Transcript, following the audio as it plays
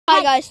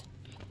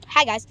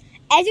Hi guys.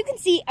 As you can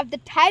see of the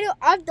title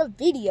of the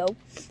video,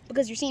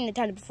 because you're seeing the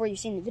title before you're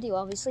seeing the video,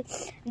 obviously,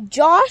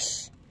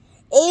 Josh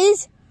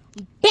is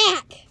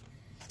back.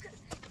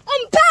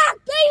 I'm back,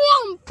 baby.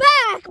 I'm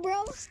back,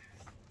 bro.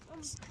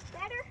 I'm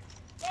better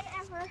than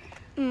ever.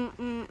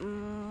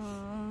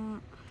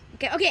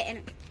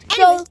 Okay.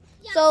 So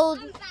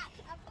I'm back.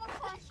 I've got a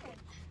question.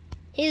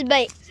 He's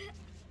back.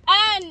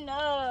 I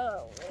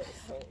know.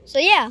 So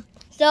yeah.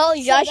 So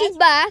Josh is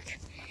back.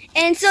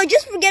 And so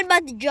just forget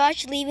about the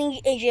Josh leaving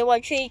a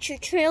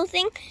JYEJ trail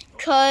thing,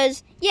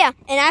 cause yeah.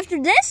 And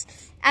after this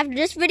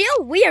video,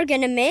 we are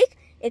gonna make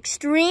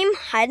extreme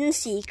hide and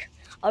seek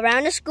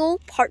around the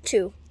school part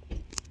 2.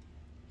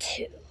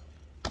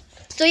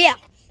 So yeah.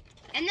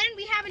 And then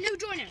we have a new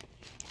joiner.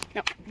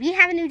 No, we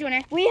have a new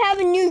joiner. We have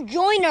a new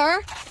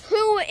joiner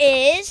who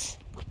is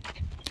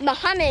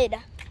Muhammad.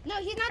 No,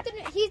 he's not the.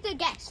 He's the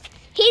guest.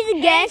 He's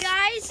a guest,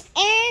 guys.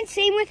 and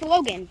same with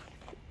Logan.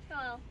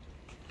 Hello.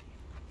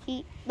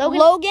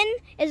 Logan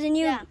is a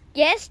new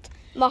guest.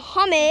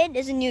 Muhammad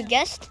is a new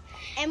guest,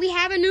 and we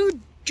have a new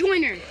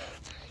joiner.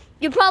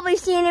 You've probably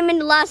seen him in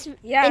the last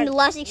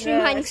extreme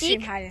hide and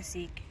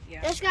seek.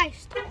 Yeah. This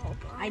guy's tall.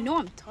 I know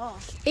I'm tall.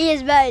 He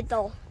is very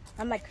tall.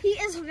 He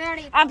is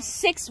very tall. I'm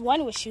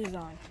 6'1" with shoes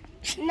on.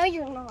 No,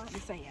 you're not.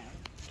 Yes, I am.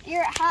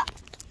 You're hot.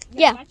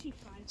 Yeah.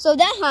 So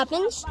that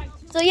happens.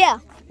 So yeah,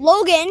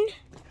 Logan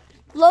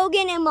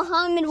and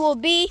Muhammad will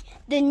be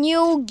the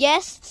new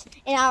guests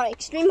in our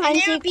extreme hide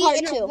and seek part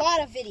 2. A lot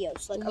of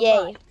videos.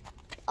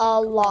 A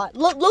lot.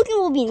 Logan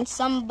will be in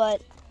some,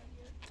 but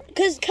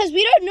because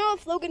we don't know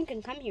if Logan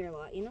can come here a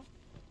lot, you know.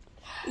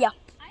 Yeah.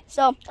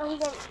 So.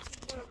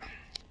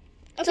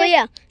 So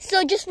yeah.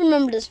 So just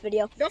remember this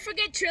video. Don't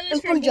forget trailers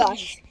and from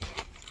Josh.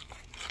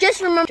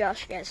 Just remember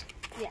Josh, guys.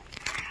 Yeah.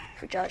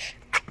 For Josh.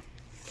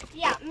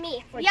 Yeah,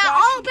 me. For Josh.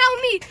 All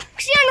about me.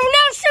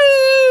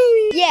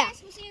 Yeah.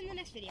 We'll see you in the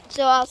next video.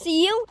 So I'll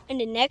see you in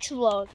the next vlog.